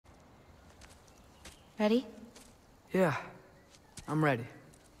Ready? Yeah, I'm ready.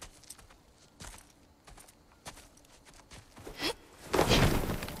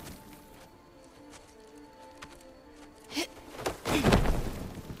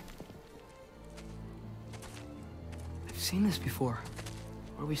 I've seen this before,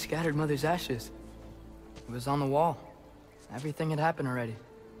 where we scattered Mother's ashes. It was on the wall. Everything had happened already,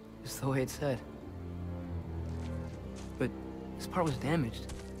 just the way it said. But this part was damaged.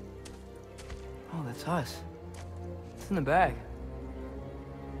 Oh, that's us. It's in the bag.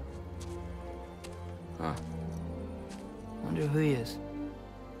 Huh. Wonder who he is.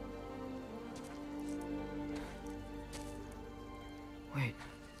 Wait.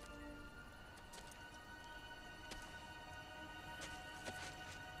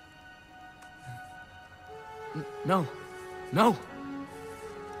 No. No!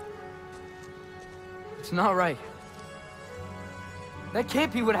 It's not right. That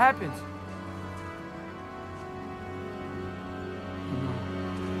can't be what happened.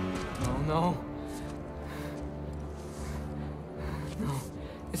 No. No.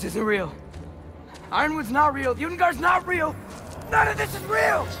 This isn't real. Ironwood's not real. The Ungar's not real. None of this is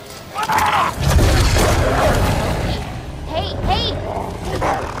real! Ah! Hey!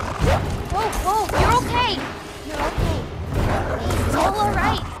 Whoa, you're okay! You're okay. It's all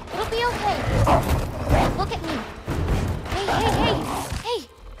alright. It'll be okay. Look at me.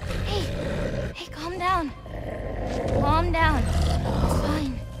 Hey, calm down. Calm down. It's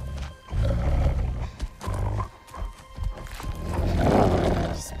fine.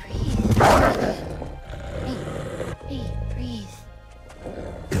 Just breathe. Hey, breathe.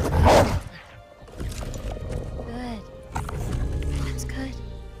 Good. That's good.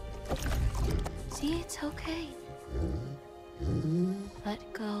 See, it's okay. Let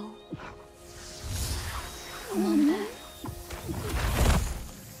go.